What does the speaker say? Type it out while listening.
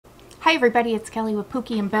Hi everybody, it's Kelly with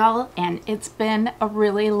Pookie and Belle, and it's been a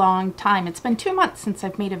really long time. It's been 2 months since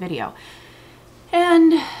I've made a video.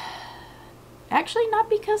 And actually not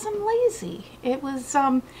because I'm lazy. It was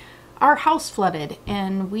our house flooded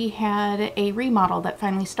and we had a remodel that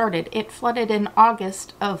finally started. It flooded in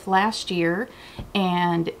August of last year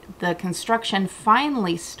and the construction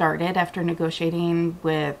finally started after negotiating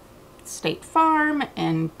with State Farm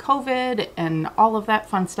and COVID and all of that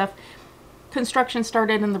fun stuff. Construction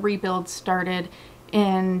started and the rebuild started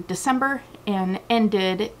in December and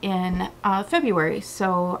ended in February.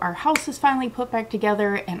 So our house is finally put back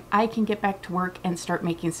together and I can get back to work and start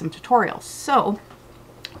making some tutorials. So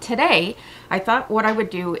today I thought what I would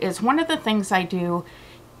do is, one of the things I do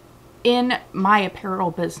in my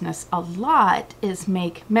apparel business a lot is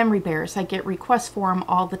make memory bears. I get requests for them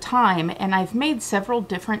all the time, and I've made several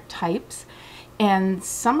different types. And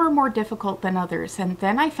some are more difficult than others. And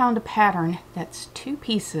then I found a pattern that's 2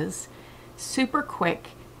 pieces, super quick,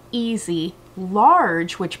 easy,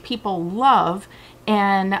 large, which people love,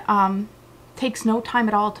 and takes no time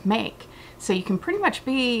at all to make. So you can pretty much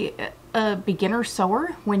be a beginner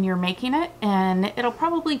sewer when you're making it, and it'll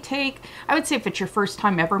probably take, I would say if it's your first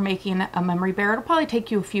time ever making a memory bear, it'll probably take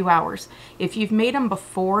you a few hours. If you've made them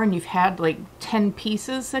before and you've had like 10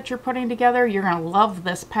 pieces that you're putting together, you're gonna love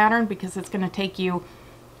this pattern because it's gonna take you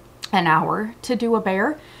an hour to do a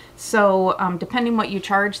bear. So depending what you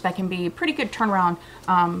charge, that can be a pretty good turnaround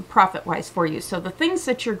profit-wise for you. So the things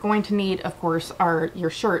that you're going to need, of course, are your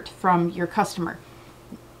shirt from your customer.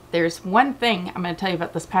 There's one thing I'm going to tell you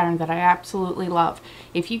about this pattern that I absolutely love.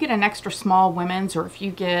 If you get an extra small women's, or if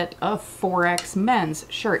you get a 4X men's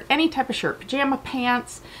shirt, any type of shirt, pajama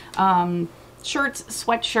pants, shirts,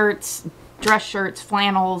 sweatshirts, dress shirts,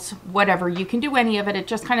 flannels, whatever, you can do any of it. It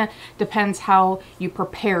just kind of depends how you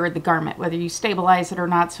prepare the garment, whether you stabilize it or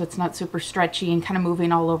not so it's not super stretchy and kind of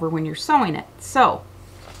moving all over when you're sewing it. So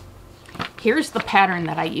here's the pattern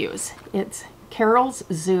that I use. It's Carol's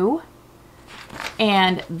Zoo.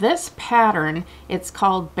 And this pattern, it's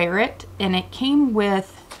called Barrett, and it came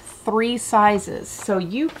with 3 sizes. So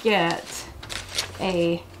you get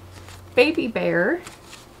a baby bear,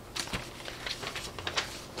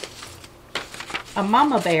 a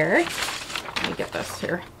mama bear, let me get this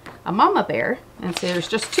here, a mama bear, and so there's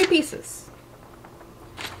just 2 pieces,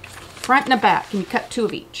 front and a back, and you cut 2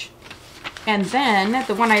 of each. And then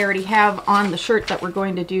the one I already have on the shirt that we're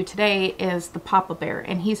going to do today is the Papa Bear,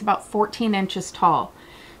 and he's about 14 inches tall.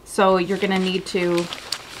 So you're going to need to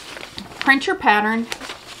print your pattern,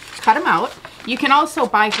 cut them out. You can also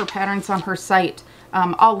buy her patterns on her site.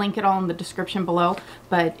 I'll link it all in the description below,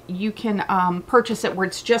 but you can purchase it where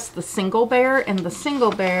it's just the single bear, and the single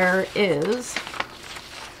bear is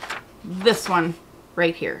this one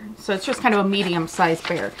right here. So it's just kind of a medium-sized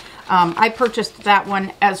bear. I purchased that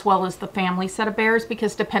one as well as the family set of bears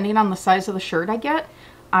because depending on the size of the shirt I get,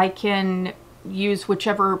 I can use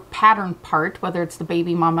whichever pattern part, whether it's the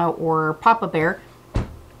baby mama or Papa Bear,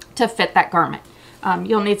 to fit that garment.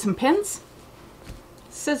 You'll need some pins,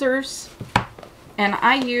 scissors, and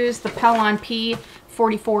I use the Pellon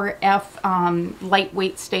P44F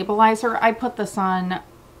lightweight stabilizer. I put this on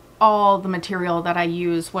all the material that I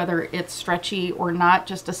use, whether it's stretchy or not,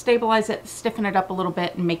 just to stabilize it, stiffen it up a little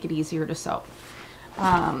bit, and make it easier to sew.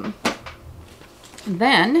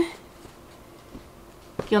 Then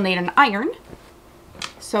you'll need an iron.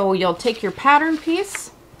 So you'll take your pattern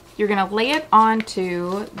piece, you're going to lay it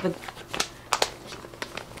onto the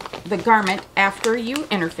garment after you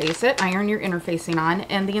interface it, iron your interfacing on,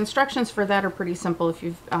 and the instructions for that are pretty simple. If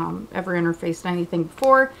you've ever interfaced anything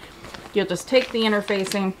before, you'll just take the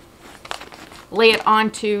interfacing, lay it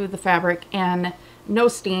onto the fabric, and no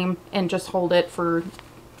steam, and just hold it for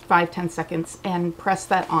 5-10 seconds and press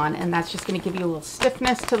that on, and that's just going to give you a little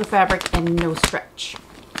stiffness to the fabric and no stretch.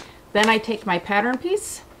 Then I take my pattern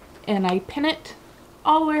piece and I pin it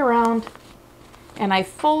all the way around, and I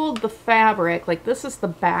fold the fabric, like this is the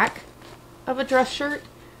back of a dress shirt.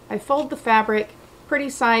 I fold the fabric pretty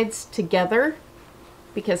sides together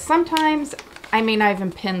because sometimes I may not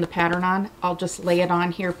even pin the pattern on. I'll just lay it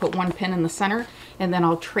on here, put one pin in the center, and then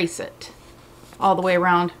I'll trace it all the way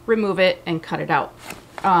around, remove it, and cut it out.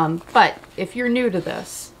 But if you're new to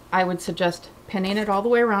this, I would suggest pinning it all the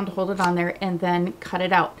way around to hold it on there and then cut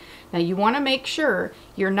it out. Now you want to make sure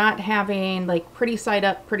you're not having like pretty side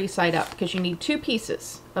up, because you need 2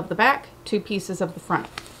 pieces of the back, 2 pieces of the front.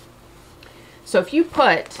 So if you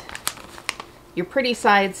put your pretty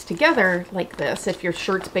sides together like this, if your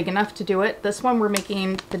shirt's big enough to do it, this one we're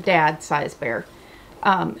making the dad size bear.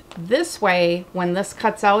 This way, when this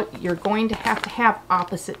cuts out, you're going to have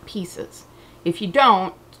opposite pieces. If you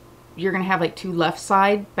don't, you're going to have like two left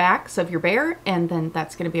side backs of your bear, and then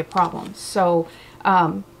that's going to be a problem. So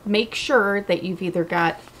make sure that you've either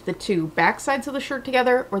got the two back sides of the shirt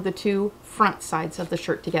together or the two front sides of the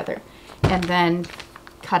shirt together, and then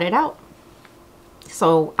cut it out.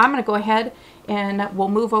 So I'm going to go ahead and we'll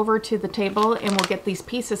move over to the table and we'll get these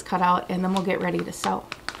pieces cut out, and then we'll get ready to sew.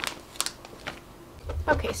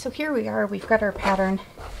 Okay, so here we are. We've got our pattern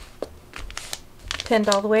pinned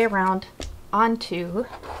all the way around onto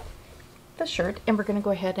the shirt, and we're going to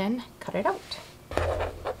go ahead and cut it out.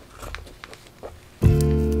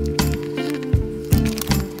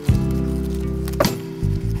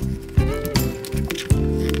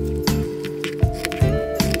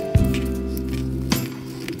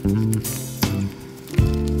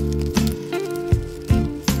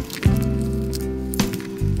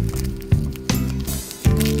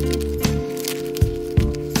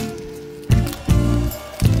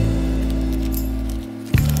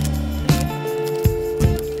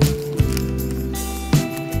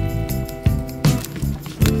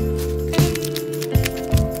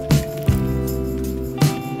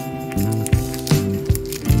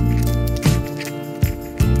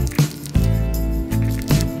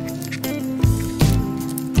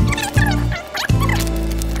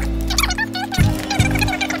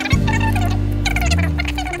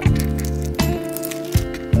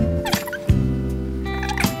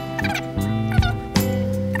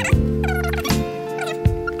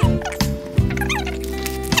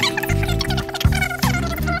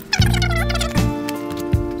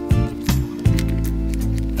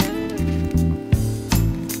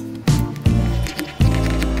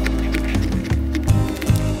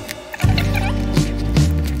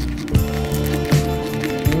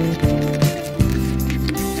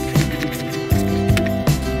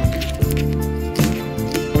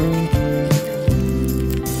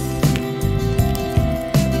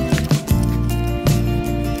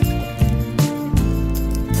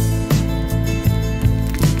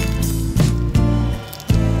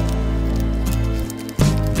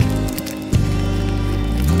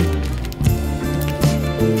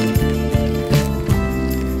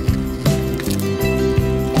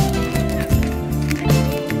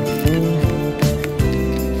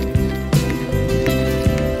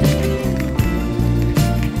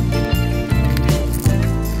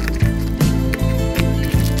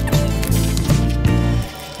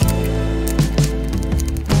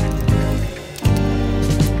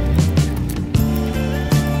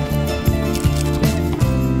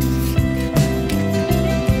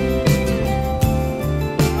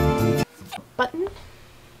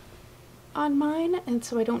 On mine, and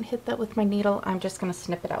so I don't hit that with my needle, I'm just going to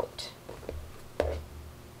snip it out.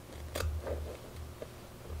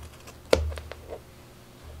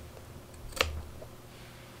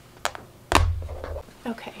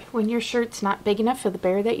 Okay, when your shirt's not big enough for the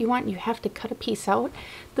bear that you want, you have to cut a piece out.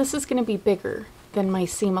 This is going to be bigger than my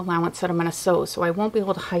seam allowance that I'm going to sew, so I won't be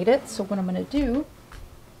able to hide it. So what I'm going to do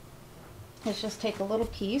is just take a little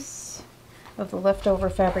piece of the leftover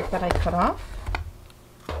fabric that I cut off.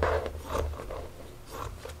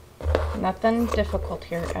 Nothing difficult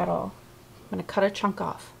here at all. I'm going to cut a chunk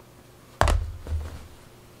off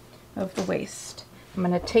of the waist. I'm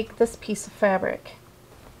going to take this piece of fabric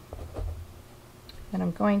and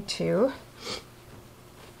I'm going to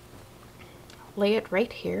lay it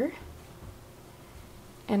right here,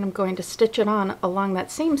 and I'm going to stitch it on along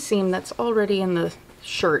that same seam that's already in the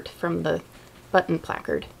shirt from the button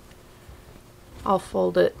placard. I'll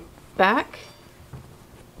fold it back,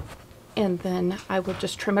 and then I will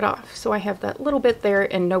just trim it off. So I have that little bit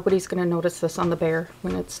there, and nobody's going to notice this on the bear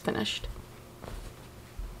when it's finished.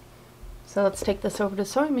 So let's take this over to the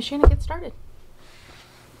sewing machine and get started.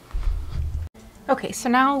 Okay, so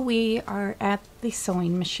now we are at the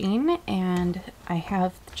sewing machine, and I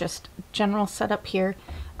have just general setup here.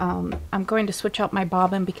 I'm going to switch out my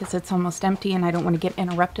bobbin because it's almost empty and I don't want to get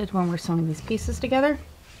interrupted when we're sewing these pieces together.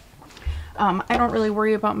 I don't really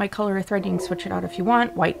worry about my color of thread. You can switch it out if you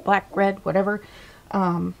want, white, black, red, whatever.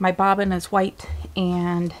 My bobbin is white,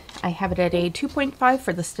 and I have it at a 2.5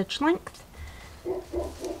 for the stitch length.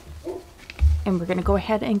 And we're going to go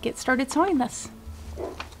ahead and get started sewing this.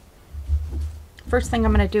 First thing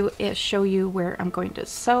I'm going to do is show you where I'm going to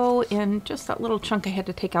sew in just that little chunk I had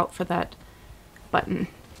to take out for that button.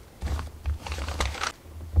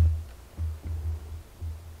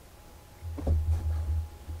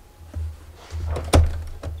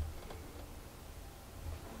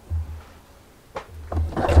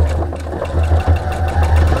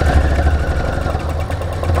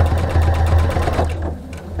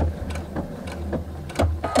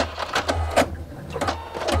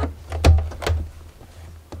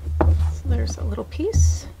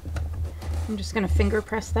 I'm just going to finger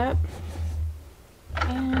press that,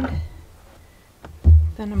 and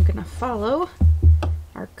then I'm going to follow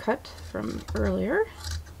our cut from earlier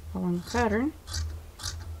along the pattern,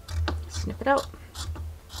 snip it out.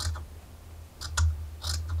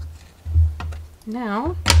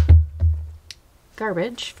 Now,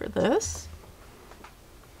 garbage for this.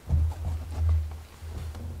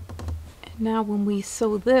 And now when we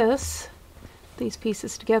sew these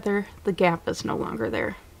pieces together, the gap is no longer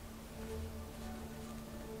there.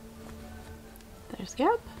 There's the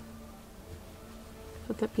gap.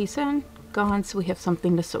 Put that piece in, gone, so we have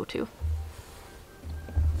something to sew to.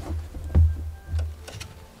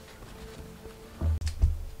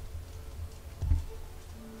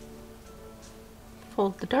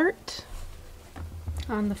 Fold the dart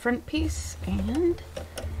on the front piece and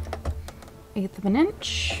 1/8 of an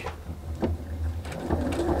inch.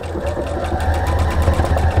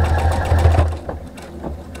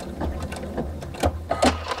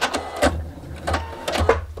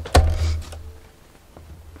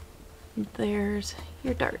 There's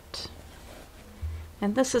your dart.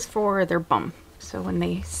 And this is for their bum. So when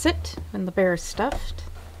they sit, when the bear is stuffed,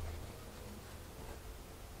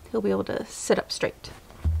 he'll be able to sit up straight.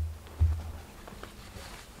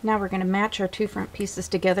 Now we're going to match our two front pieces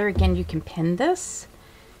together. Again, you can pin this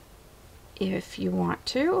if you want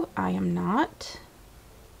to. I am not.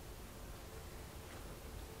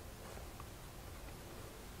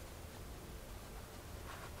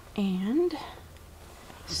 And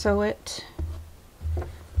sew it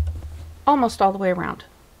almost all the way around.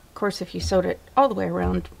 Of course, if you sewed it all the way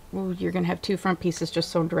around, well, you're going to have two front pieces just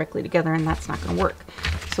sewn directly together, and that's not going to work.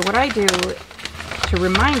 So what I do to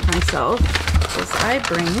remind myself is I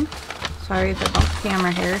bring, sorry if I bumped the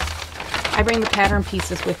camera here, I bring the pattern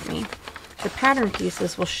pieces with me. The pattern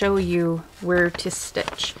pieces will show you where to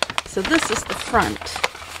stitch. So this is the front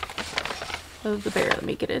of the bear. Let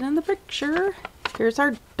me get it in the picture. Here's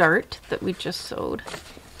our dart that we just sewed.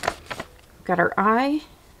 We've got our eye,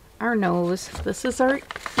 our nose, this is our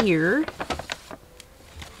ear.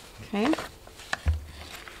 Okay.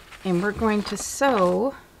 And we're going to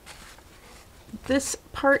sew this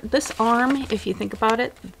part, this arm, if you think about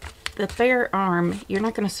it, the bear arm, you're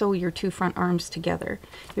not going to sew your two front arms together.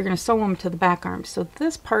 You're going to sew them to the back arm. So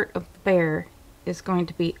this part of the bear is going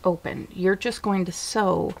to be open. You're just going to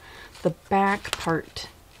sew the back part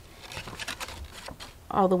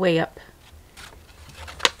all the way up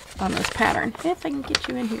on this pattern. If I can get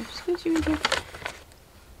you in here, squeeze you in here.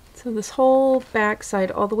 So this whole back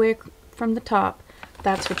side all the way from the top,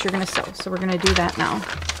 that's what you're going to sew. So we're going to do that now.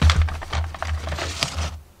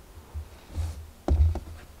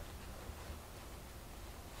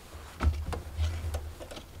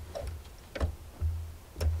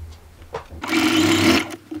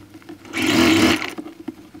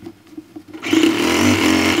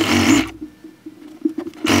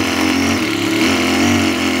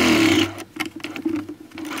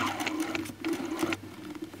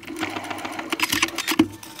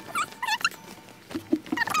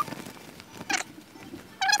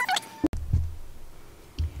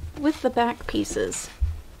 With the back pieces,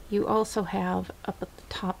 you also have up at the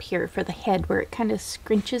top here for the head where it kind of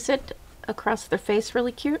scrunches it across their face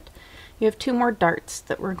really cute. You have two more darts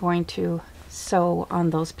that we're going to sew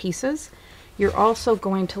on those pieces. You're also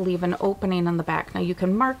going to leave an opening on the back. Now you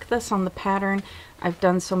can mark this on the pattern. I've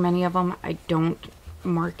done so many of them, I don't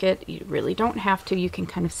mark it. You really don't have to. You can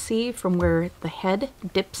kind of see from where the head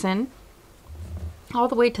dips in all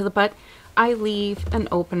the way to the butt. I leave an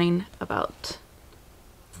opening about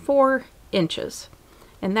 4 inches,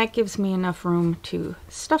 and that gives me enough room to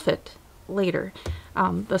stuff it later.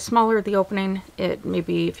 The smaller the opening,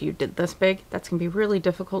 maybe if you did this big, that's gonna be really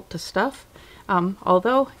difficult to stuff,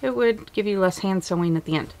 although it would give you less hand sewing at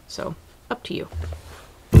the end, so up to you.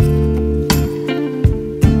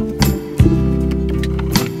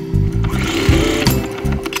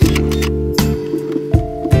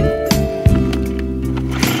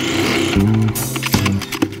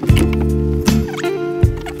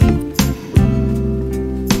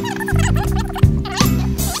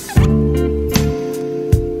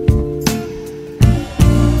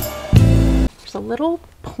 Little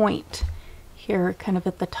point here kind of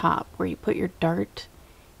at the top where you put your dart,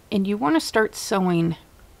 and you want to start sewing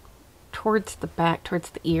towards the back, towards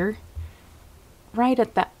the ear, right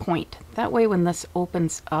at that point. That way when this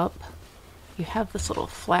opens up, you have this little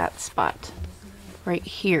flat spot right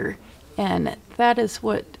here, and that is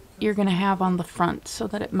what you're going to have on the front so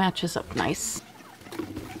that it matches up nice.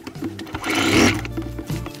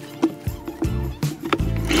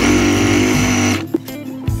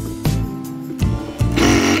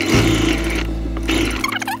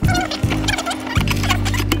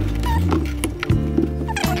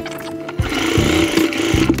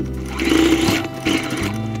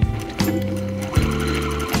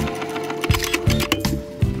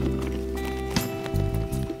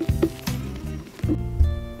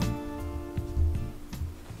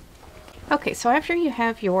 Okay, so after you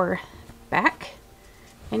have your back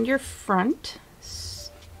and your front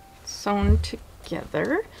sewn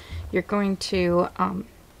together, you're going to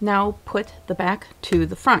now put the back to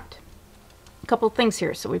the front. A couple things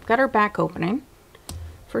here. So we've got our back opening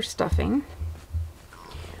for stuffing.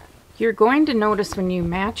 You're going to notice when you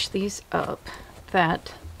match these up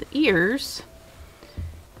that the ears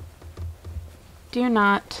do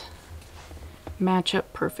not match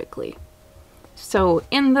up perfectly. So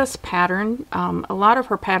in this pattern, a lot of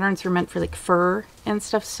her patterns are meant for like fur and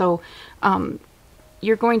stuff, so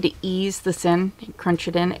you're going to ease this in and crunch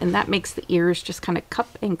it in, and that makes the ears just kind of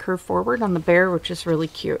cup and curve forward on the bear, which is really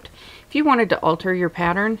cute. If you wanted to alter your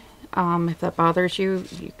pattern, if that bothers you,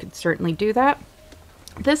 you could certainly do that.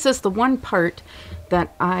 This is the one part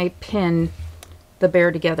that I pin the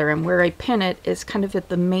bear together, and where I pin it is kind of at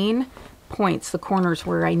the main points, the corners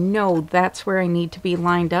where I know that's where I need to be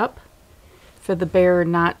lined up for the bear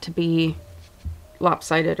not to be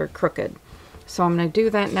lopsided or crooked. So I'm going to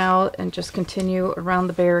do that now and just continue around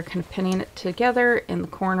the bear, kind of pinning it together in the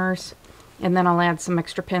corners, and then I'll add some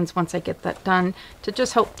extra pins once I get that done to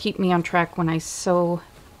just help keep me on track when I sew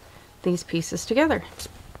these pieces together.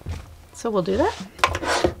 So we'll do that.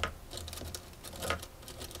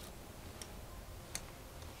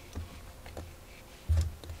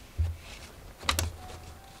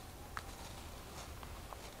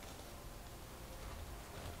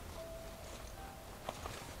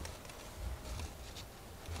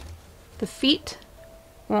 The feet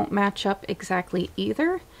won't match up exactly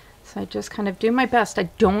either, so I just kind of do my best. I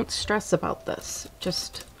don't stress about this.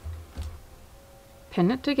 Just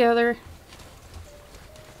pin it together,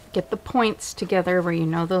 get the points together where you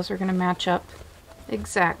know those are going to match up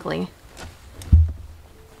exactly.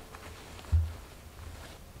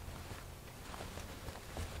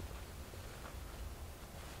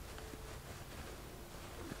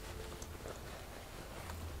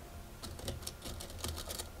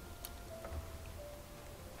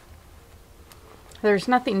 There's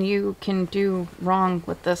nothing you can do wrong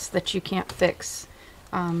with this that you can't fix,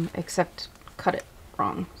 except cut it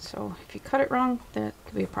wrong. So if you cut it wrong, that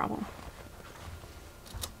could be a problem.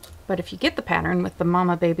 But if you get the pattern with the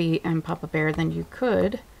mama, baby, and papa bear, then you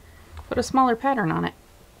could put a smaller pattern on it,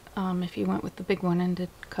 if you went with the big one and did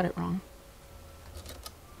cut it wrong.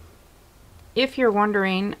 If you're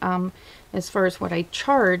wondering, as far as what I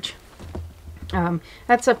charge,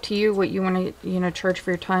 that's up to you, what you want to, charge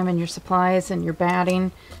for your time and your supplies and your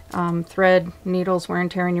batting, thread, needles, wear and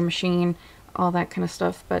tear in your machine, all that kind of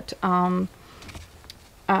stuff. But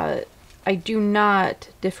I do not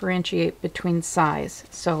differentiate between size.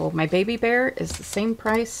 So my baby bear is the same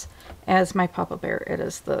price as my papa bear. It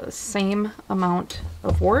is the same amount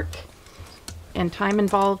of work and time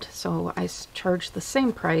involved, so I charge the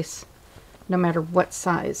same price no matter what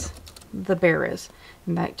size the bear is.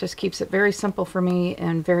 And that just keeps it very simple for me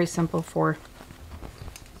and very simple for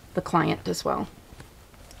the client as well.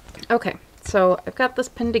 Okay, so I've got this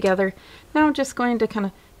pinned together. Now I'm just going to kind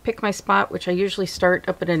of pick my spot, which I usually start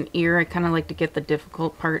up at an ear. I kind of like to get the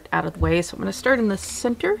difficult part out of the way. So I'm going to start in the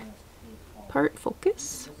center part,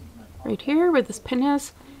 focus, right here where this pin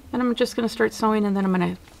is. And I'm just going to start sewing, and then I'm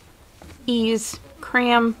going to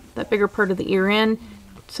cram that bigger part of the ear in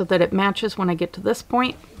so that it matches when I get to this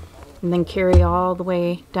point, and then carry all the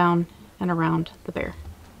way down and around the bear.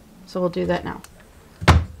 So we'll do that now.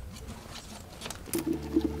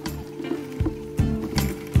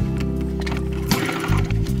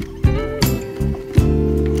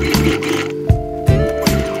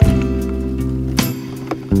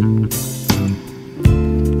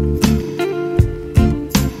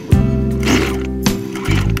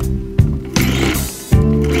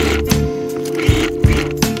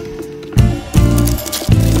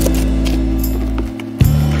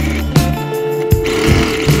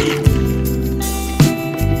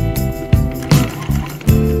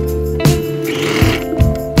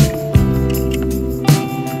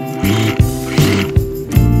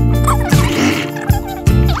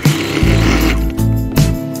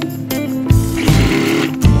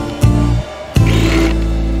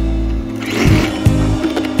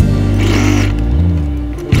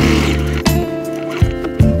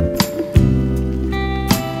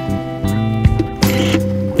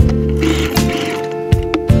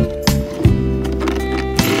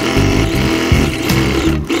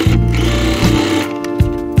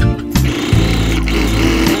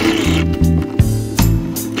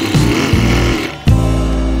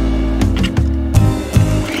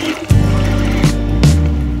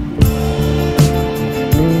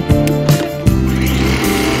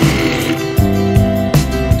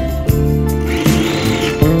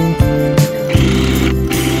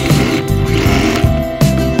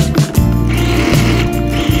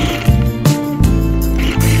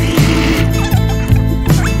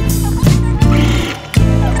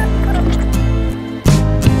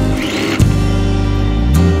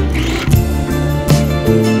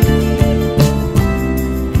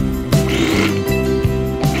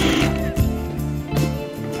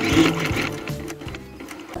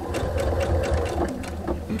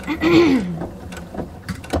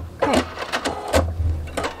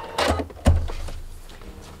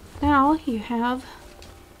 you have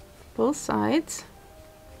both sides.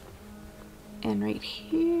 And right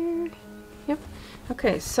here, yep.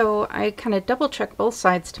 Okay, so I kind of double check both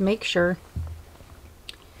sides to make sure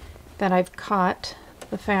that I've caught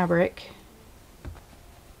the fabric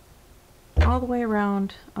all the way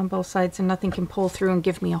around on both sides and nothing can pull through and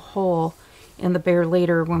give me a hole in the bear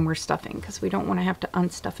later when we're stuffing, because we don't want to have to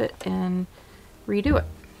unstuff it and redo it.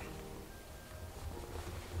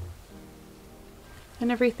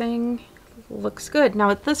 And everything looks good.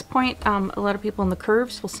 Now at this point, a lot of people in the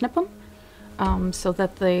curves will snip them so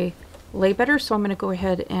that they lay better, so I'm going to go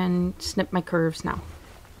ahead and snip my curves now.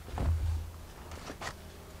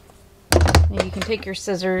 Now you can take your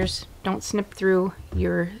scissors, don't snip through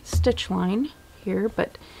your stitch line here,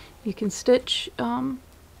 but you can stitch,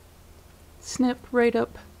 snip right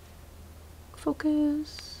up,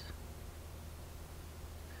 focus,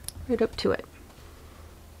 right up to it.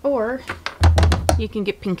 Or you can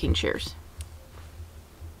get pinking shears.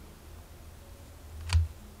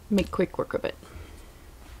 Make quick work of it.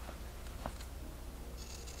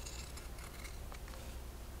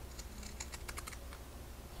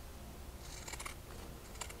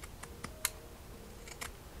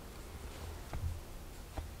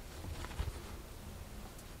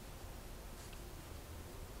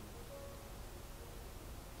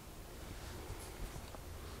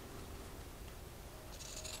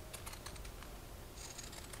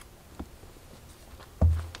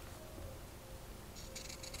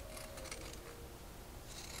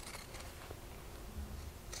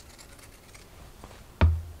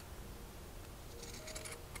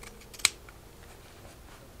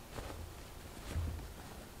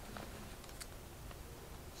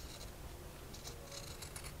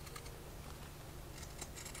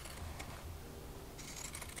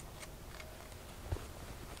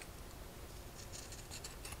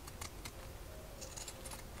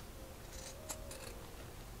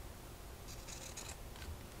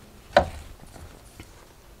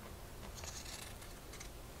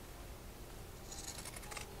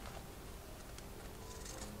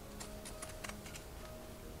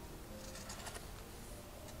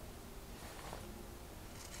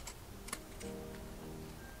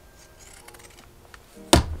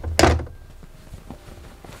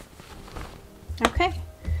 Okay,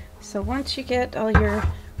 so once you get all your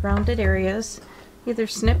rounded areas either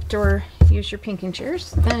snipped or use your pinking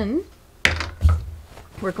shears, then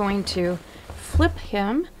we're going to flip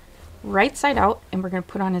him right side out and we're going to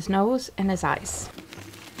put on his nose and his eyes.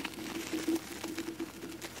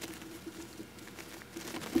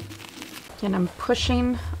 And I'm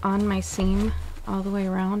pushing on my seam all the way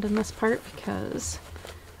around in this part because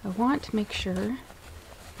I want to make sure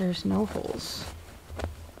there's no holes.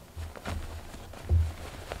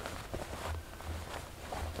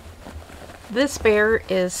 This bear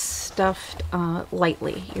is stuffed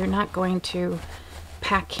lightly. You're not going to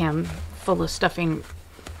pack him full of stuffing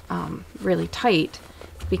really tight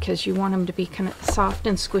because you want him to be kind of soft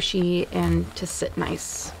and squishy and to sit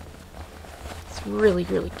nice. It's really,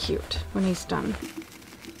 really cute when he's done.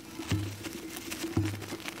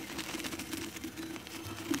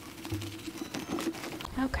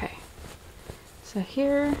 Okay, so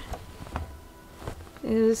here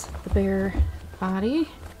is the bear body.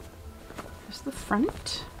 There's the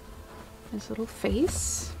front, his little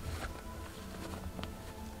face.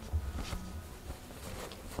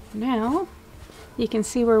 Now you can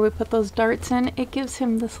see where we put those darts in. It gives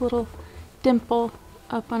him this little dimple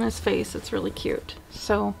up on his face. It's really cute.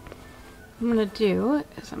 So what I'm going to do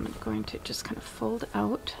is I'm going to just kind of fold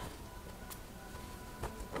out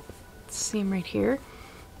the seam right here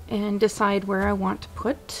and decide where I want to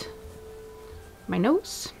put my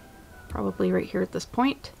nose, probably right here at this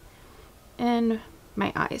point, and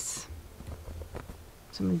my eyes.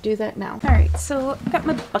 So I'm going to do that now. Alright, so I've got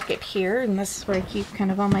my bucket here, and this is where I keep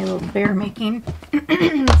kind of all my little bear making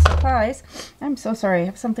supplies. I'm so sorry, I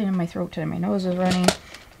have something in my throat today. My nose is running.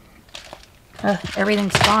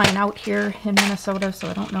 Everything's fine out here in Minnesota, so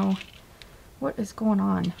I don't know what is going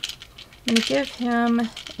on. I'm going to give him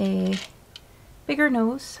a bigger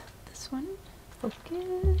nose. This one.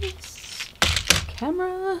 Focus.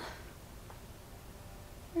 Camera.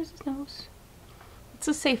 Where's his nose? It's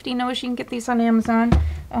a safety nose. You can get these on Amazon.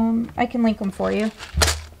 I can link them for you.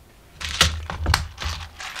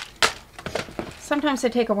 Sometimes they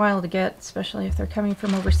take a while to get, especially if they're coming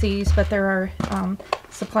from overseas, but there are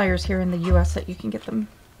suppliers here in the US that you can get them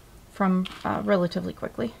from relatively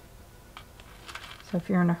quickly. So if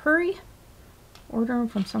you're in a hurry, order them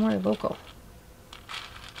from somewhere local.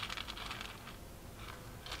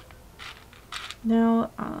 Now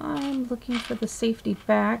I'm looking for the safety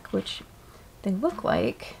back, which they look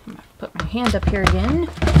like. I'm going to put my hand up here again.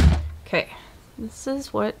 Okay, this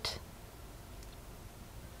is what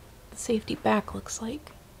the safety back looks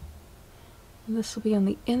like. And this will be on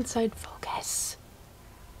the inside focus.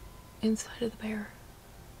 Inside of the bear.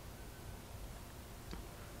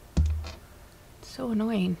 So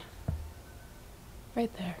annoying.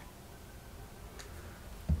 Right there.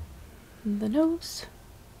 And the nose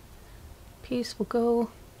piece will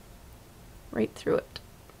go right through it.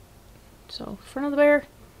 So front of the bear,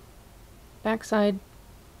 back side,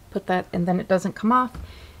 put that, and then it doesn't come off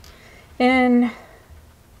in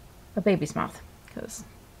a baby's mouth, because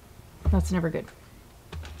that's never good.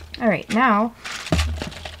 Alright, now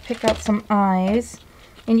pick out some eyes,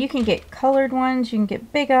 and you can get colored ones, you can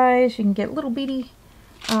get big eyes, you can get little beady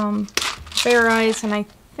bear eyes, and I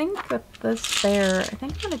think that this bear, I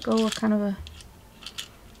think I'm going to go with kind of a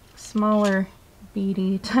smaller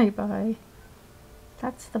beady type eye.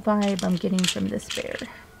 That's the vibe I'm getting from this bear.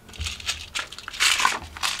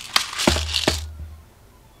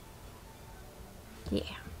 Yeah.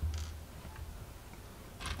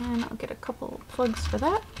 And I'll get a couple plugs for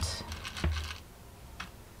that.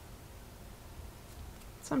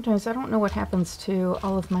 Sometimes I don't know what happens to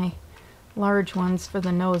all of my large ones for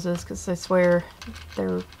the noses, because I swear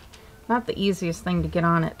they're not the easiest thing to get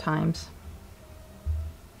on at times.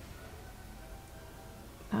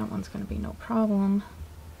 That one's going to be no problem.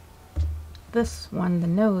 This one, the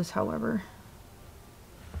nose, however,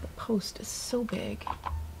 the post is so big.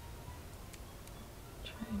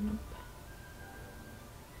 Nope.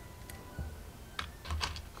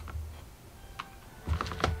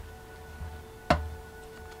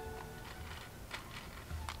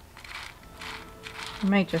 I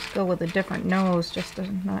might just go with a different nose just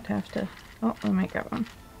to not have to... Oh, we might get one.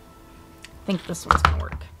 I think this one's gonna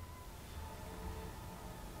work.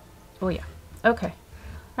 Oh yeah. Okay.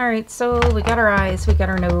 Alright, so we got our eyes, we got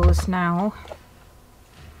our nose now.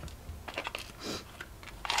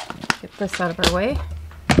 Get this out of our way.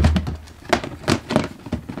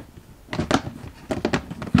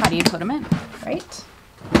 How do you put them in, right?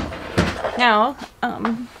 Now,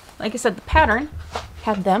 like I said, the pattern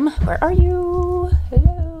had them. Where are you?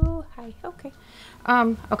 Hello. Hi. Okay.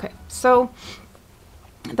 Okay. So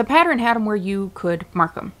the pattern had them where you could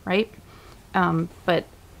mark them, right? But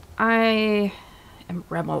I am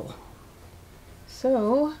rebel.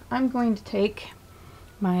 So I'm going to take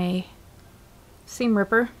my seam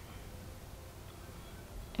ripper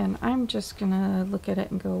and I'm just gonna look at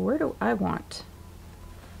it and go, where do I want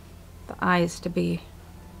the eyes to be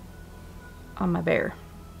on my bear?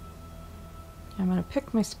 I'm going to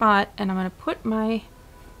pick my spot and I'm going to put my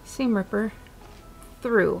seam ripper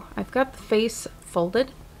through. I've got the face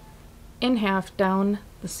folded in half down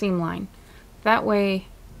the seam line. That way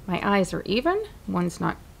my eyes are even, one's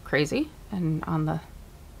not crazy, and on the...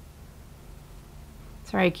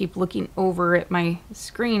 Sorry, I keep looking over at my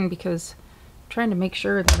screen because I'm trying to make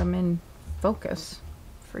sure that I'm in focus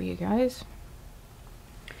for you guys.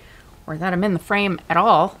 Or that I'm in the frame at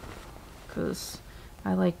all, because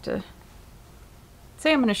I like to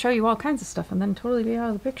say I'm going to show you all kinds of stuff and then totally be out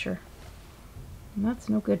of the picture. And that's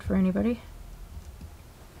no good for anybody.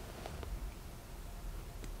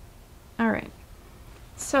 Alright,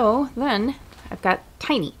 so then I've got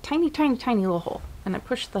tiny little hole, and I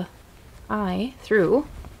push the eye through,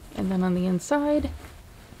 and then on the inside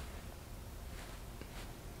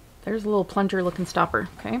there's a little plunger looking stopper,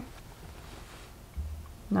 okay?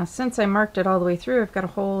 Now since I marked it all the way through, I've got a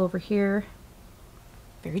hole over here.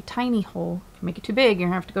 Very tiny hole. If you make it too big, you're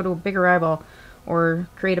gonna have to go to a bigger eyeball or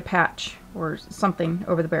create a patch or something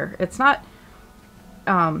over the bear. It's not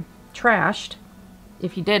trashed.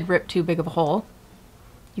 If you did rip too big of a hole,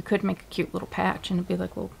 you could make a cute little patch and it'd be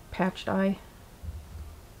like a little patched eye.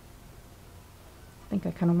 I think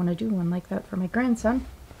I kind of want to do one like that for my grandson.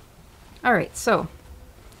 Alright, so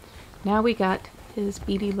now we got his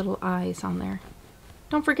beady little eyes on there.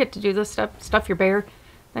 Don't forget to do this stuff. Stuff your bear,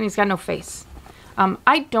 then he's got no face.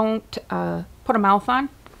 I don't put a mouth on.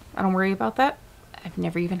 I don't worry about that. I've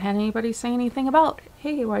never even had anybody say anything about,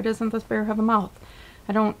 hey, why doesn't this bear have a mouth?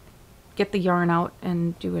 I don't get the yarn out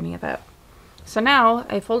and do any of that. So now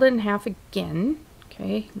I fold it in half again.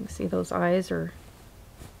 Okay, you can see those eyes are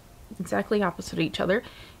exactly opposite each other.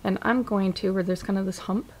 And I'm going to, where there's kind of this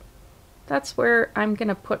hump, that's where I'm going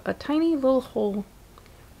to put a tiny little hole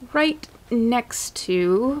right next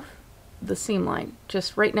to the seam line,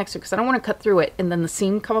 just right next to it, because I don't want to cut through it and then the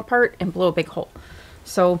seam come apart and blow a big hole.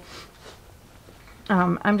 So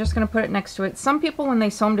I'm just going to put it next to it. Some people, when they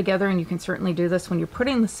sew them together, and you can certainly do this when you're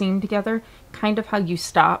putting the seam together, kind of how you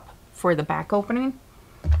stop for the back opening,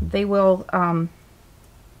 they will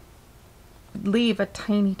leave a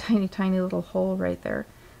tiny, tiny, tiny little hole right there.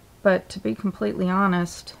 But to be completely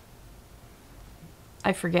honest,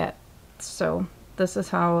 I forget. So this is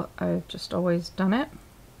how I've just always done it.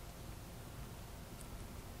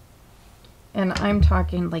 And I'm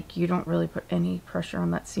talking like you don't really put any pressure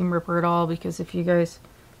on that seam ripper at all, because if you guys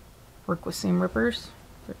work with seam rippers,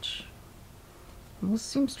 which most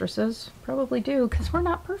seamstresses probably do because we're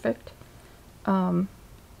not perfect,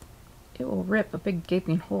 it will rip a big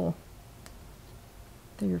gaping hole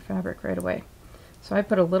through your fabric right away. So I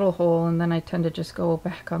put a little hole and then I tend to just go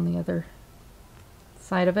back on the other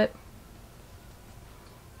side of it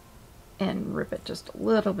and rip it just a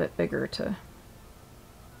little bit bigger to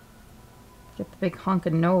get the big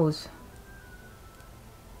honkin' nose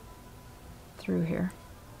through here.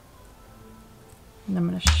 And I'm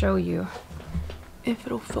going to show you if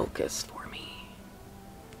it'll focus for me.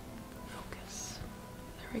 Focus.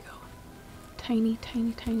 There we go. Tiny,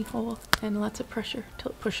 tiny, tiny hole and lots of pressure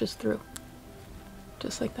till it pushes through.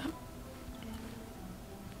 Just like that.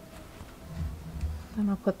 Then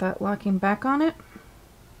I'll put that locking back on it.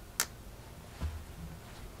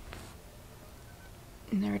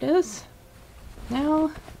 And there it is.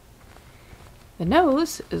 Now the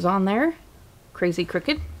nose is on there, crazy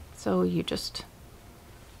crooked, so you just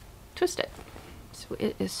twist it so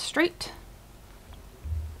it is straight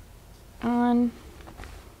on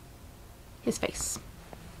his face.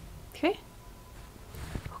 Okay?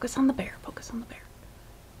 Focus on the bear, focus on the bear.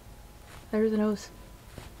 There's the nose.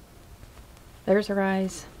 There's her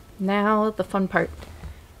eyes. Now the fun part.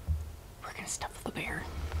 We're gonna stuff the bear.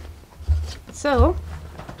 So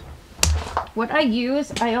what I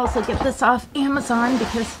use, I also get this off Amazon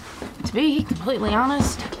because, to be completely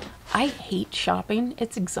honest, I hate shopping.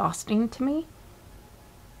 It's exhausting to me.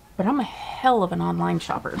 But I'm a hell of an online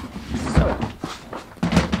shopper. So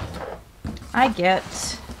I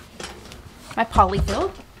get my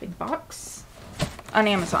polyfill, big box, on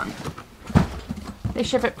Amazon. They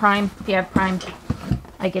ship it Prime. If you have Prime,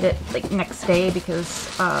 I get it like next day because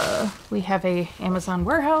we have a Amazon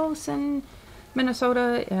warehouse in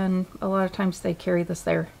Minnesota, and a lot of times they carry this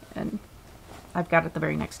there, and I've got it the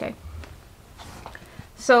very next day.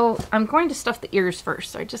 So I'm going to stuff the ears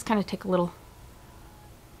first. So I just kind of take a little,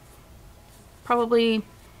 probably,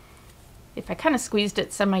 if I kind of squeezed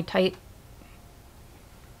it semi-tight,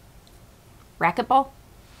 racquetball.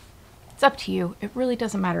 It's up to you. It really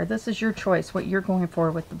doesn't matter. This is your choice, what you're going for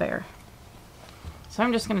with the bear. So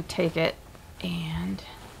I'm just going to take it and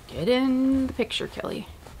get in the picture, Kelly.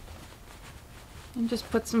 And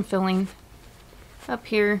just put some filling up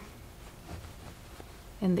here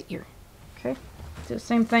in the ear. Okay, do the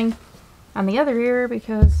same thing on the other ear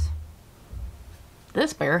because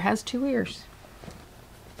this bear has 2 ears.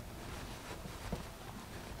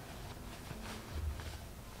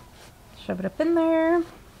 Shove it up in there.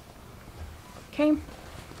 Okay.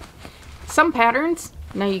 Some patterns,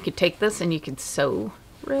 now you could take this and you could sew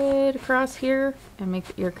right across here and make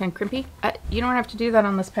the ear kind of crimpy. You don't have to do that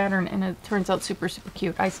on this pattern, and it turns out super, super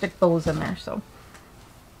cute. I stick bows in there. So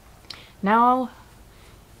now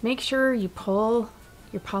make sure you pull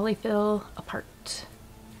your polyfill apart.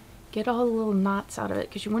 Get all the little knots out of it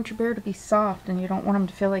because you want your bear to be soft and you don't want him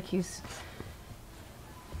to feel like he's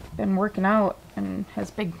been working out and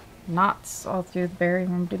has big knots all through the bear. You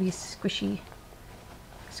want him to be squishy,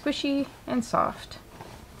 squishy and soft.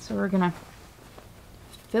 So we're gonna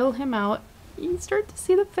fill him out. You can start to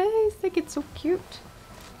see the face. They get so cute.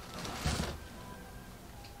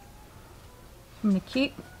 I'm gonna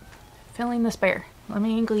keep filling this bear. Let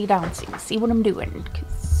me angle you down so you can see what I'm doing,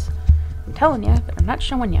 because I'm telling you, but I'm not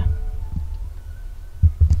showing you.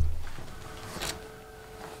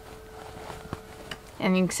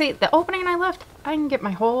 And you can see the opening I left, I can get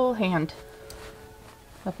my whole hand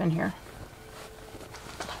up in here.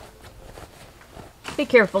 Be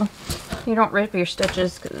careful you don't rip your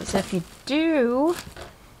stitches, because if you do,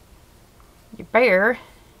 your bear,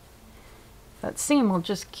 that seam will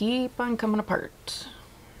just keep on coming apart.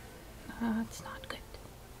 That's not good.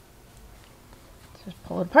 Just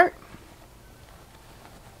pull it apart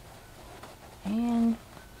and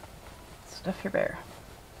stuff your bear.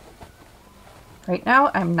 Right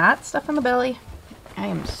now I'm not stuffing the belly, I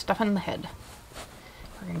am stuffing the head.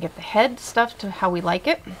 We're going to get the head stuffed to how we like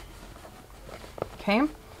it. Okay,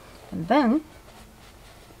 and then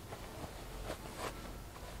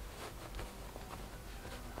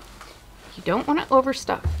you don't want to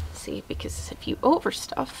overstuff, see, because if you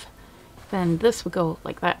overstuff, then this would go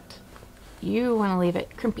like that. You want to leave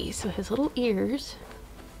it crimpy so his little ears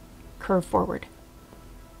curve forward.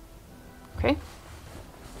 Okay?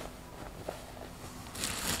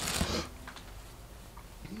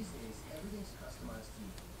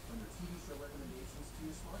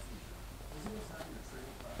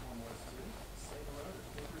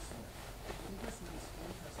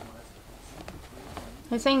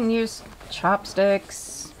 I was saying use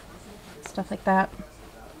chopsticks, stuff like that.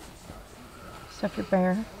 Stuff your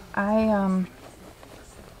bear. I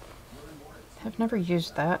have never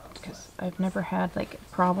used that because I've never had like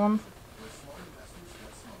a problem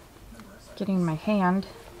getting my hand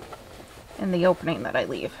in the opening that I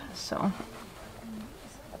leave. So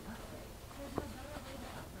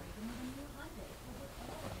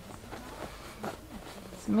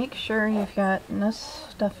make sure you've got enough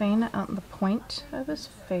stuffing on the point of his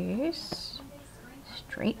face.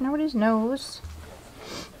 Straighten out his nose.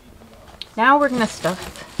 Now we're going to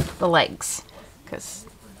stuff the legs because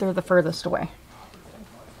they're the furthest away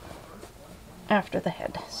after the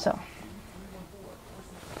head. So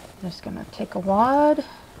I'm just going to take a wad.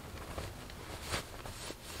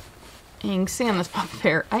 And you can see on this pop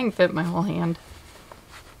bear, I can fit my whole hand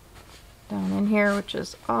down in here, which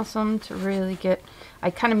is awesome to really get. I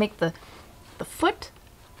kind of make the foot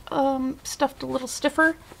stuffed a little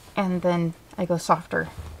stiffer, and then I go softer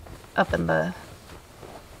up in the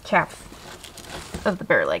calf of the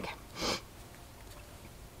bear leg.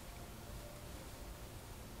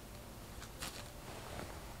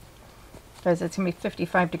 Guys, it's gonna be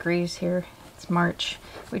 55 degrees here. It's March.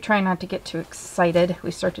 We try not to get too excited. We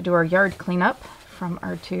start to do our yard cleanup from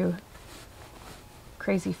our two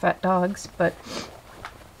crazy fat dogs, but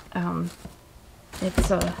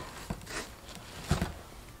it's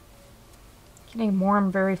getting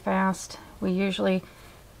warm very fast. We usually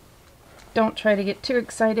don't try to get too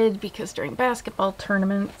excited because during basketball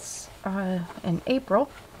tournaments in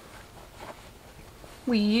April,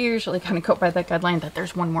 we usually kind of go by that guideline that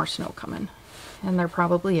there's one more snow coming. And there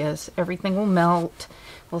probably is. Everything will melt.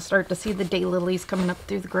 We'll start to see the daylilies coming up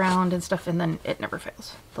through the ground and stuff, and then it never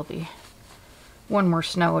fails. There'll be one more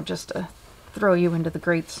snow just to throw you into the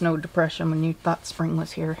Great Snow Depression when you thought spring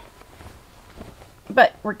was here.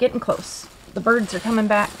 But we're getting close. The birds are coming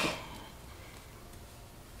back.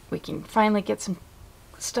 We can finally get some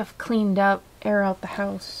stuff cleaned up, air out the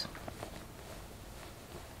house.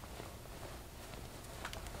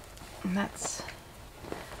 And that's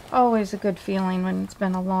always a good feeling when it's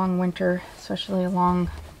been a long winter, especially a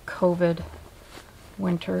long COVID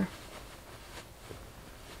winter.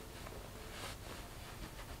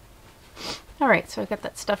 Alright, so I got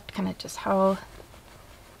that stuffed kind of just how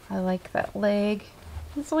I like that leg.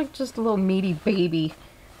 It's like just a little meaty baby.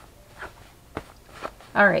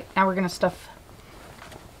 Alright, now we're going to stuff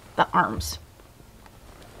the arms.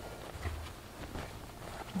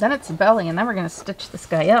 Then it's the belly, and then we're going to stitch this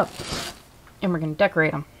guy up. And we're going to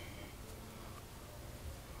decorate him.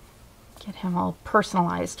 Get him all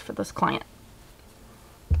personalized for this client.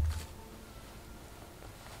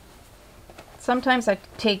 Sometimes I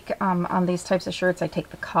take, on these types of shirts, I take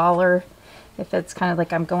the collar. If it's kind of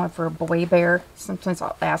like I'm going for a boy bear, sometimes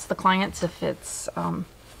I'll ask the clients if it's,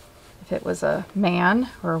 if it was a man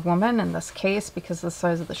or a woman. In this case, because of the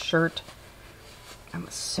size of the shirt, I'm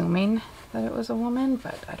assuming that it was a woman,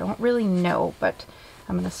 but I don't really know. But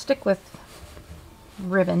I'm going to stick with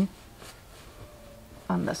ribbon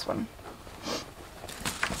on this one.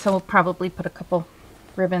 So we'll probably put a couple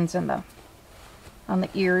ribbons in the on the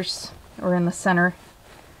ears or in the center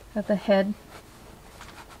of the head.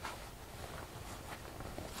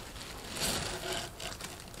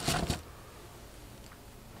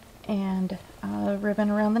 And a ribbon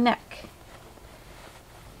around the neck.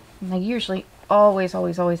 And I usually always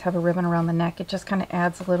have a ribbon around the neck. It just kind of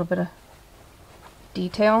adds a little bit of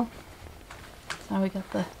detail. So now we got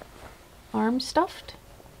the arms stuffed.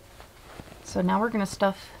 So now we're going to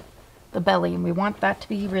stuff the belly, and we want that to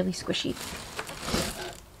be really squishy.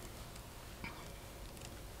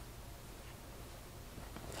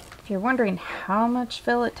 If you're wondering how much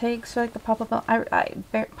fill it takes for like the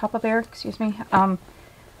Papa Bear, excuse me,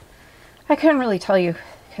 I couldn't really tell you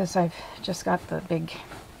because I've just got the big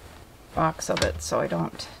box of it, so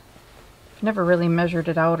I've never really measured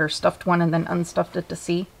it out or stuffed one and then unstuffed it to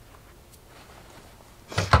see.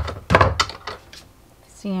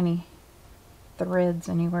 See any threads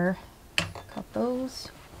anywhere? Cut those.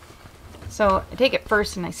 So I take it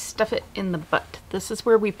first and I stuff it in the butt. This is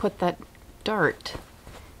where we put that dart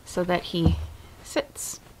so that he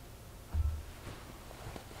sits.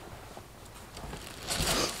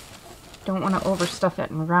 Don't want to overstuff it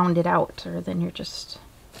and round it out, or then you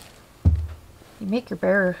make your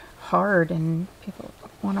bear hard and people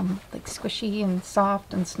want them like squishy and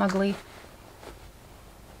soft and snuggly.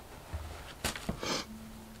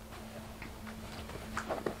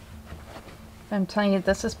 I'm telling you,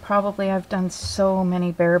 this is probably, I've done so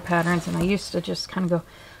many bear patterns, and I used to just kind of go,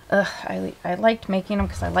 ugh, I liked making them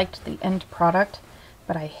because I liked the end product,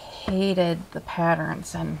 but I hated the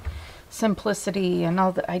patterns. And simplicity and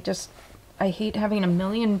all that. I hate having a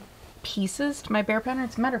million pieces to my bear pattern.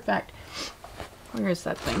 As a matter of fact, where is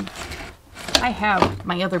that thing? I have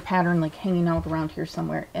my other pattern like hanging out around here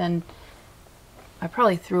somewhere, and I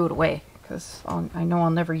probably threw it away because I know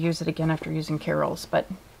I'll never use it again after using Carol's. But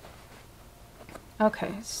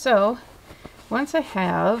okay, so once I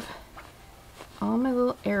have all my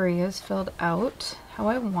little areas filled out how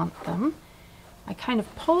I want them, I kind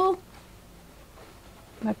of pull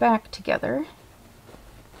my back together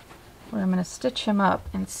where I'm going to stitch him up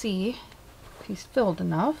and see if he's filled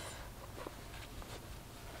enough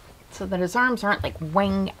so that his arms aren't like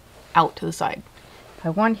wang out to the side. I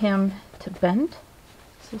want him to bend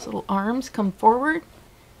so his little arms come forward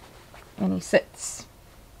and he sits.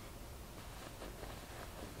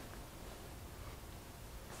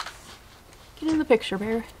 Get in the picture,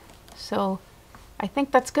 bear. So I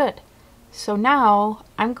think that's good. So now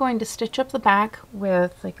I'm going to stitch up the back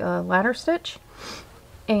with like a ladder stitch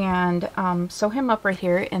and sew him up right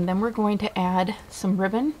here, and then we're going to add some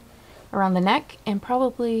ribbon around the neck and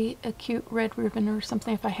probably a cute red ribbon or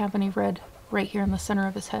something if I have any red right here in the center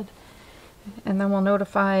of his head. And then we'll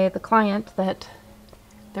notify the client that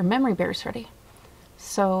their memory bear's ready.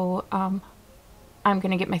 So I'm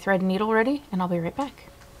going to get my thread and needle ready and I'll be right back.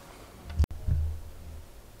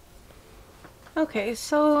 Okay,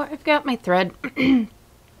 so I've got my thread. I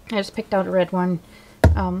just picked out a red one.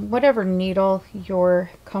 Whatever needle you're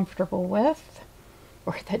comfortable with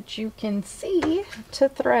or that you can see to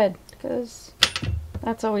thread, because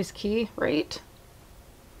that's always key, right?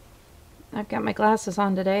 I've got my glasses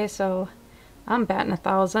on today, so I'm batting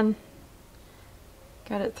 1,000.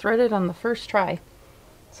 Got it threaded on the first try.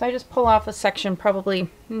 So I just pull off a section probably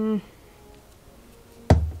about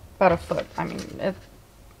a foot. I mean,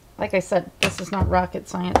 like I said, this is not rocket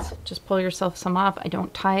science. Just pull yourself some off. I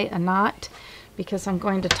don't tie a knot because I'm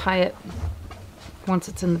going to tie it once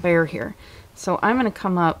it's in the bear here. So I'm going to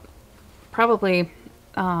come up probably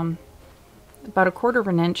about 1/4 of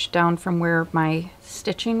an inch down from where my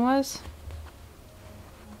stitching was.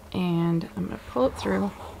 And I'm going to pull it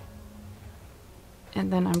through.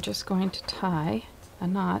 And then I'm just going to tie a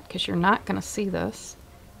knot, because you're not going to see this.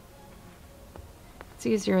 It's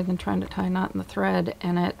easier than trying to tie a knot in the thread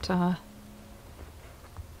and it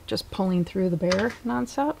just pulling through the bear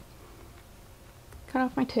nonstop. Cut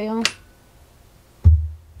off my tail.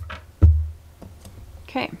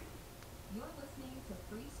 Okay.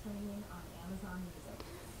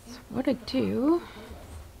 So what I do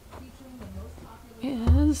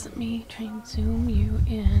is, let me try and zoom you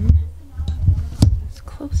in as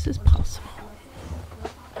close as possible.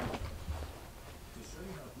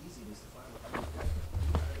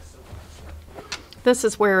 This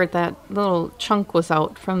is where that little chunk was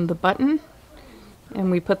out from the button,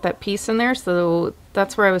 and we put that piece in there, so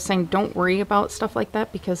that's where I was saying don't worry about stuff like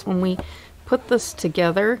that, because when we put this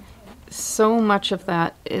together, so much of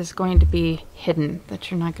that is going to be hidden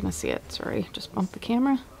that you're not going to see it. Sorry, just bumped the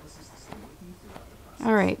camera.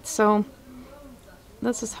 Alright, so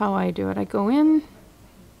this is how I do it. I go in,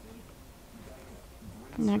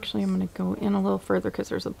 and actually I'm going to go in a little further because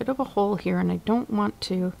there's a bit of a hole here and I don't want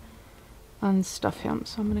to unstuff him.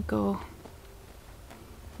 So I'm going to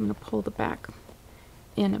pull the back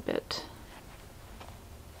in a bit.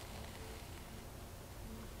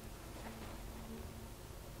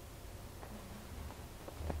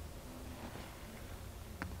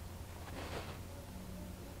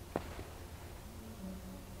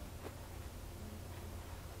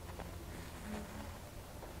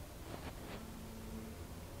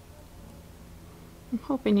 I'm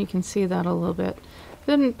hoping you can see that a little bit.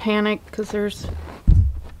 Didn't panic because there's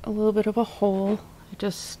a little bit of a hole. I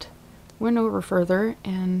just went over further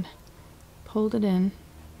and pulled it in.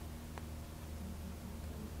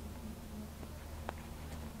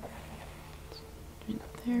 Right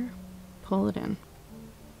there, pull it in.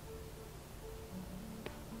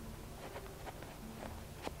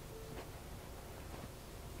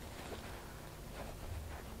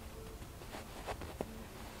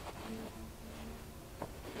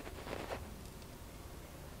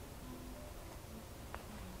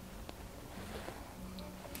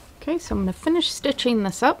 Okay, so I'm going to finish stitching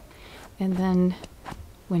this up, and then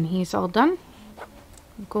when he's all done,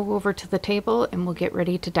 we'll go over to the table and we'll get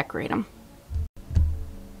ready to decorate him.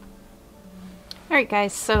 Alright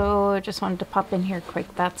guys, so I just wanted to pop in here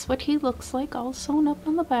quick. That's what he looks like, all sewn up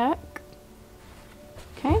on the back.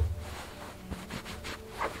 Okay.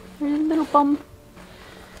 There's a little bum.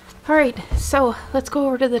 Alright, so let's go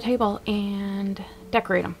over to the table and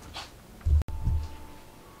decorate him.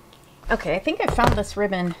 Okay, I think I found this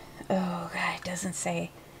ribbon. Oh, God, it doesn't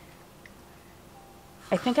say.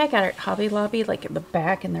 I think I got it at Hobby Lobby, like at the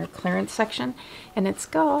back in their clearance section. And it's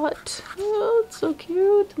got, oh, it's so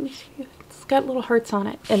cute. Let me see. It's got little hearts on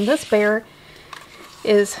it. And this bear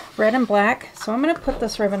is red and black. So I'm going to put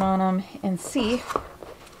this ribbon on him and see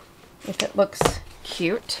if it looks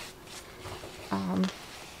cute.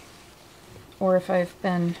 Or if I've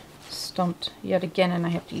been stumped yet again and I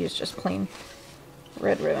have to use just plain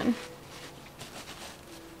red ribbon.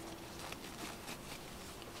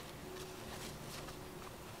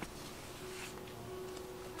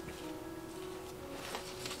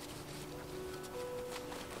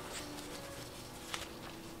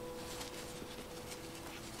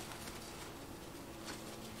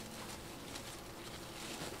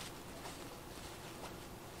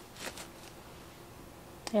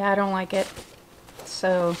 Yeah, I don't like it.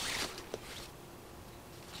 So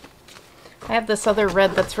I have this other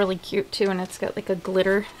red that's really cute too, and it's got like a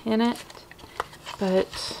glitter in it.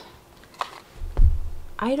 But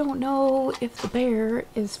I don't know if the bear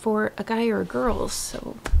is for a guy or a girl,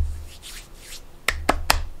 so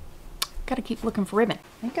gotta keep looking for ribbon.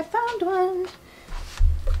 I think I found one,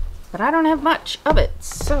 but I don't have much of it,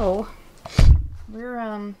 so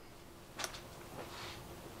we're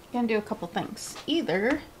gonna do a couple things.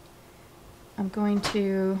 Either I'm going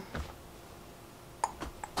to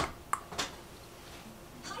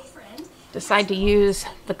decide to use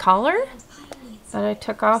the collar that I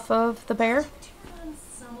took off of the bear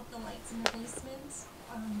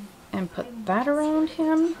and put that around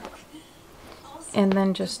him, and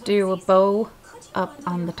then just do a bow up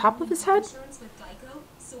on the top of his head.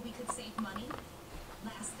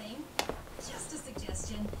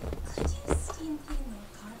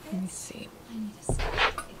 Let me see.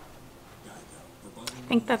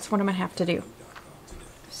 I think that's what I'm going to have to do.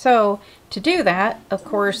 So to do that, of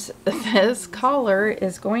course, this collar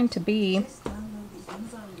is going to be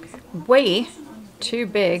way too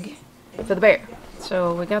big for the bear.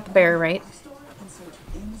 So we got the bear right.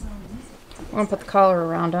 We're going to put the collar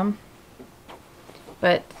around him.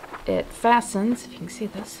 But it fastens, if you can see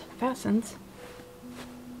this, fastens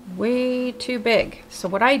way too big. So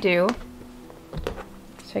what I do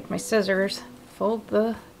is take my scissors, fold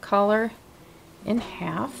the collar in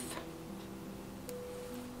half,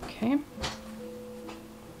 okay,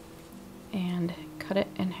 and cut it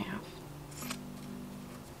in half.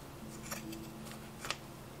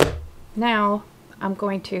 Now I'm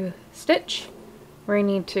going to stitch where I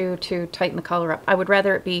need to tighten the collar up. I would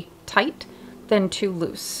rather it be tight than too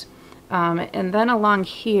loose. And then along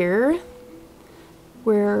here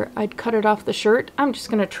where I'd cut it off the shirt, I'm just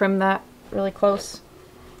going to trim that really close.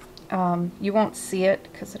 You won't see it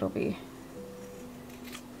because it'll be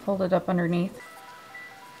folded up underneath.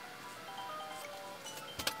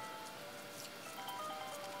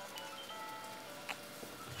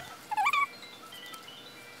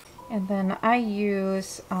 And then I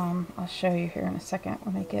use, I'll show you here in a second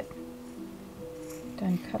when I get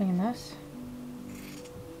done cutting this.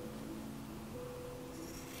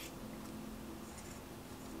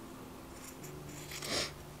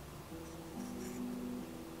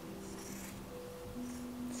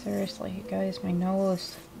 Seriously, you guys, my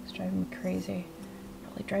nose is driving me crazy.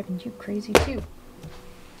 Probably driving you crazy too.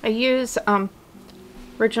 I use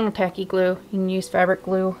original tacky glue. You can use fabric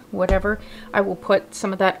glue, whatever. I will put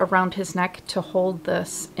some of that around his neck to hold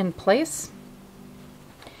this in place.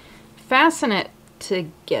 Fasten it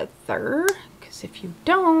together, because if you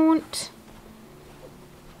don't,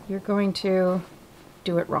 you're going to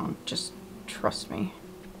do it wrong. Just trust me.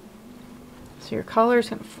 So your collar is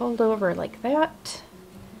going to fold over like that.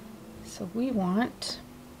 So we want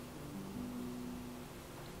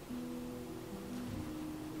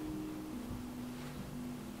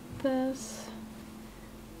this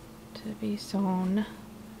to be sewn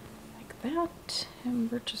like that,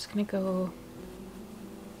 and we're just going to go,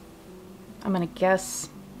 I'm going to guess,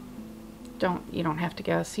 you don't have to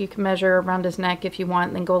guess. You can measure around his neck if you want,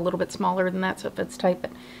 and then go a little bit smaller than that so it fits tight,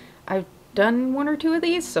 but I've done one or two of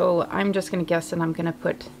these, so I'm just going to guess, and I'm going to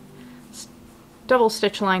put double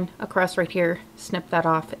stitch line across right here, snip that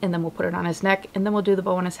off, and then we'll put it on his neck, and then we'll do the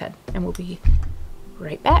bow on his head, and we'll be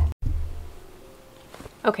right back.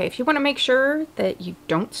 Okay, if you want to make sure that you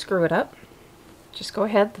don't screw it up, just go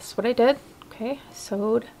ahead. This is what I did. Okay, I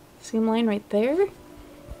sewed seam line right there,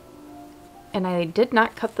 and I did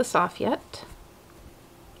not cut this off yet.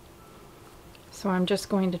 So I'm just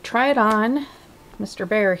going to try it on Mr.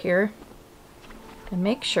 Bear here and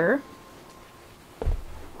make sure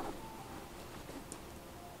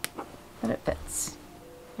that it fits.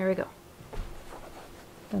 There we go.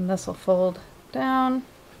 Then this will fold down,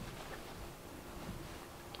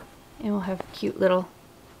 and we'll have a cute little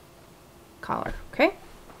collar, okay?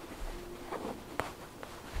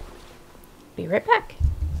 be right back.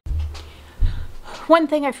 One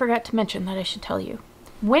thing I forgot to mention that I should tell you.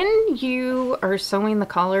 When you are sewing the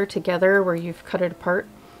collar together where you've cut it apart,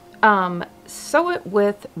 sew it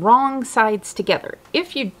with wrong sides together.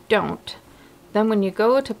 If you don't, then when you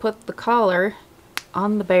go to put the collar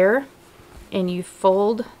on the bear and you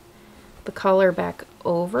fold the collar back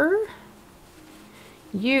over,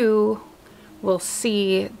 you will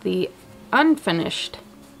see the unfinished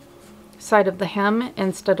side of the hem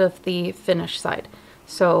instead of the finished side.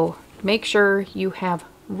 So make sure you have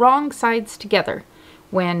wrong sides together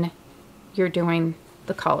when you're doing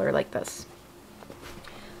the collar like this.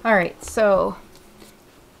 All right, so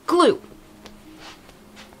glue.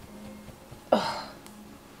 Oh.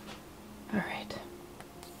 All right,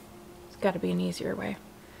 there's got to be an easier way.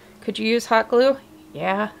 Could you use hot glue?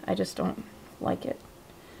 Yeah, I just don't like it.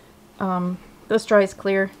 This dries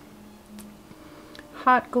clear.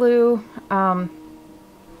 Hot glue, I'll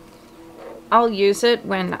use it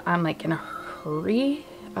when I'm like in a hurry,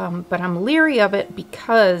 but I'm leery of it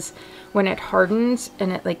because when it hardens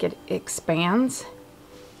and it expands,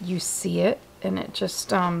 you see it, and it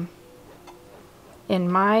just, in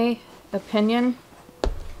my opinion,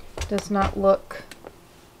 does not look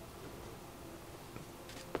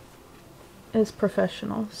as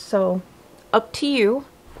professional. So up to you.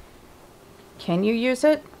 Can you use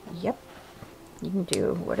it? Yep. You can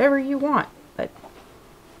do whatever you want, but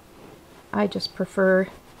I just prefer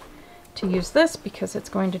to use this because it's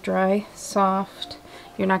going to dry soft.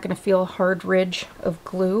 You're not going to feel a hard ridge of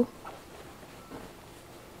glue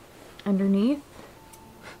underneath.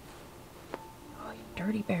 Oh, you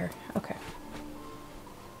dirty bear. Okay.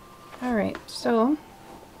 All right, so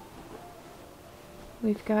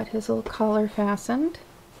we've got his little collar fastened.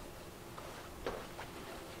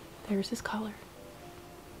 There's his collar.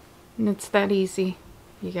 And it's that easy,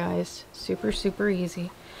 you guys. Super, super easy.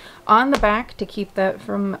 On the back, to keep that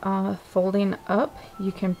from folding up,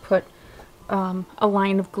 you can put a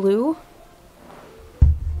line of glue.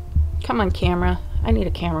 Come on, camera. I need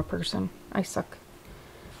a camera person. I suck.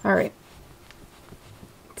 All right.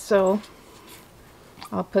 So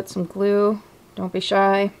I'll put some glue. Don't be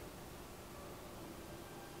shy.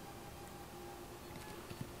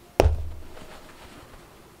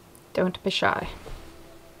 Don't be shy.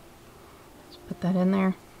 Just put that in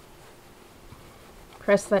there.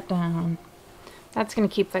 Press that down. That's going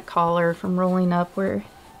to keep that collar from rolling up where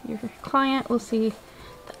your client will see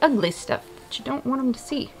the ugly stuff that you don't want them to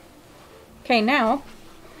see. Okay, now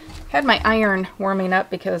I had my iron warming up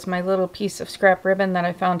because my little piece of scrap ribbon that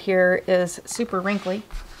I found here is super wrinkly.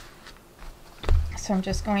 So I'm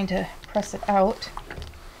just going to press it out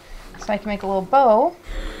so I can make a little bow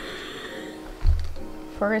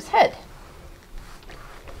for his head.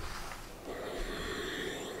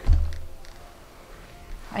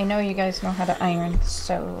 I know you guys know how to iron,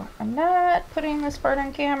 so I'm not putting this part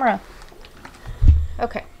on camera.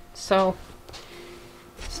 Okay, so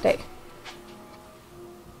stay.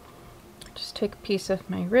 Just take a piece of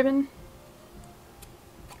my ribbon,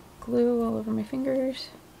 glue all over my fingers.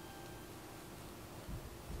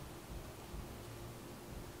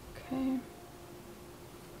 Okay.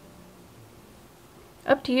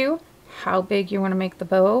 Up to you how big you want to make the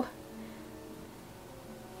bow.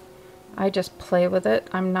 I just play with it.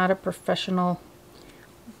 I'm not a professional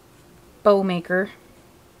bow maker.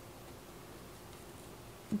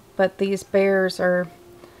 But these bears are,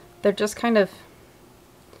 they're just kind of,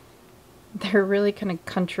 they're really kind of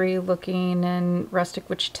country looking and rustic,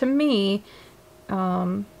 which to me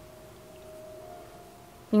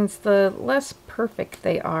means the less perfect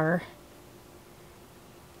they are,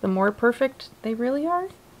 the more perfect they really are.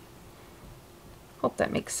 Hope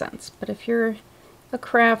that makes sense. But if you're a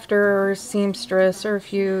crafter or seamstress, or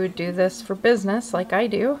if you do this for business like I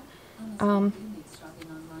do, I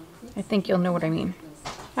think you'll know what I mean.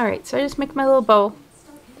 Alright, so I just make my little bow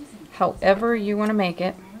however you want to make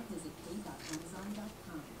it.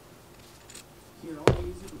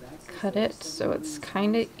 Cut it so it's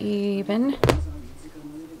kind of even.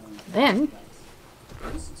 Then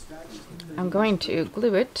I'm going to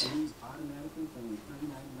glue it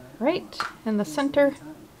right in the center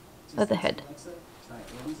of the head.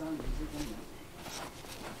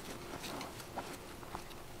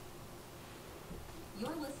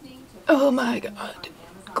 Oh my god,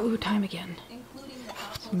 glue time again.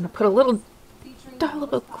 So I'm going to put a little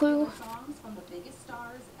dollop of glue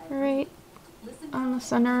right on the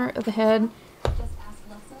center of the head.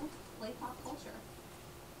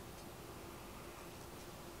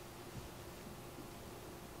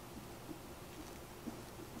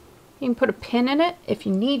 You can put a pin in it if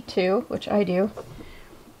you need to, which I do.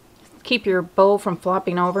 keep your bow from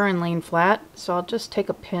flopping over and laying flat. So I'll just take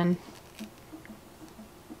a pin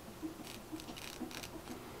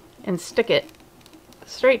and stick it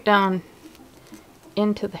straight down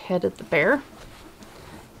into the head of the bear,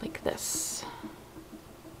 like this.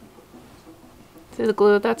 See the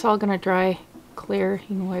glue? That's all gonna dry clear.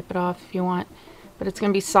 You can wipe it off if you want, but it's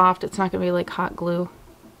gonna be soft. It's not gonna be like hot glue.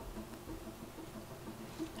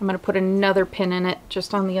 I'm gonna put another pin in it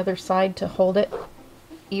just on the other side to hold it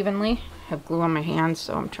evenly. I have glue on my hands,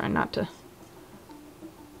 so I'm trying not to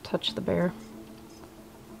touch the bear.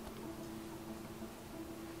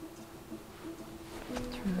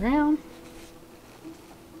 Turn around.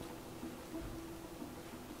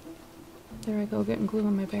 There I go, getting glue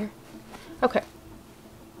on my bear. Okay.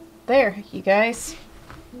 There, you guys.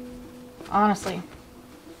 Honestly.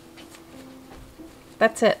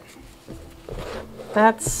 That's it.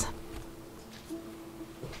 That's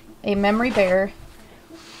a memory bear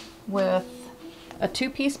with a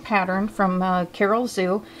two-piece pattern from Carol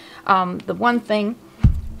Zoo. The one thing,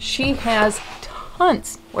 she has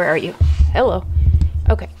tons. Where are you? Hello.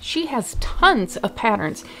 Okay, she has tons of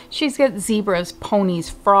patterns. She's got zebras, ponies,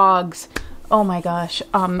 frogs. Oh my gosh,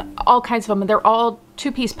 all kinds of them. They're all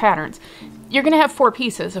two-piece patterns. You're gonna have 4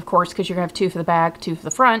 pieces, of course, because you're gonna have 2 for the back, 2 for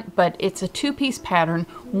the front, but it's a 2-piece pattern,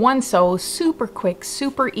 one sew, super quick,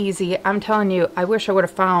 super easy. I'm telling you, I wish I would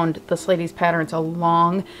have found this lady's patterns a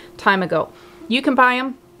long time ago. You can buy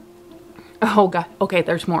them. Oh God, okay,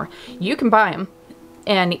 there's more. You can buy them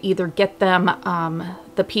and either get them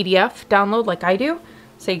the PDF download like I do,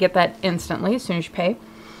 so you get that instantly as soon as you pay.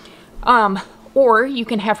 Or you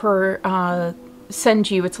can have her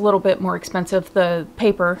send you, it's a little bit more expensive, the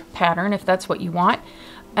paper pattern if that's what you want.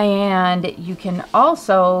 And you can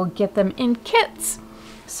also get them in kits.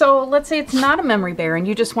 So let's say it's not a memory bear and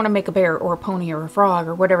you just want to make a bear or a pony or a frog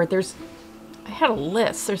or whatever. I had a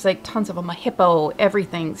list. There's like tons of them, a hippo,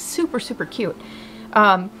 everything. Super, super cute.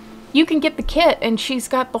 You can get the kit and she's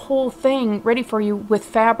got the whole thing ready for you with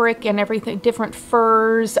fabric and everything, different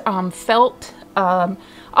furs, felt,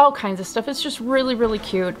 all kinds of stuff. It's just really, really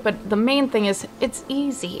cute. But the main thing is it's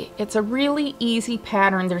easy. It's a really easy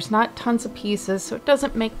pattern. There's not tons of pieces, so it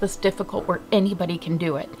doesn't make this difficult where anybody can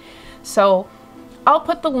do it. So I'll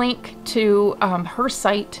put the link to her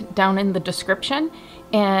site down in the description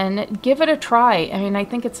and give it a try. I mean, I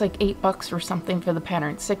think it's like $8 or something for the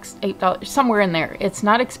pattern, $6, $8, somewhere in there. It's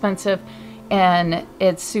not expensive and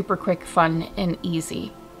it's super quick, fun, and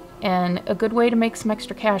easy. And a good way to make some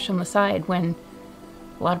extra cash on the side when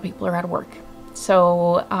a lot of people are out of work.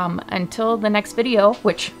 So until the next video,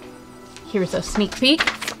 which here's a sneak peek,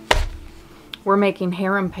 we're making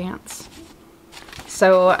harem pants.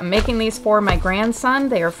 So I'm making these for my grandson.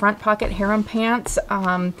 They are front pocket harem pants.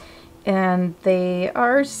 And they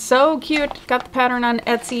are so cute. Got the pattern on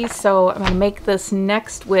Etsy, so I'm gonna make this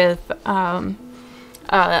next with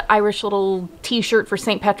Irish little t-shirt for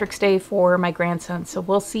St. Patrick's Day for my grandson. So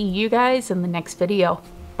we'll see you guys in the next video.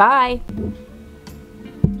 Bye.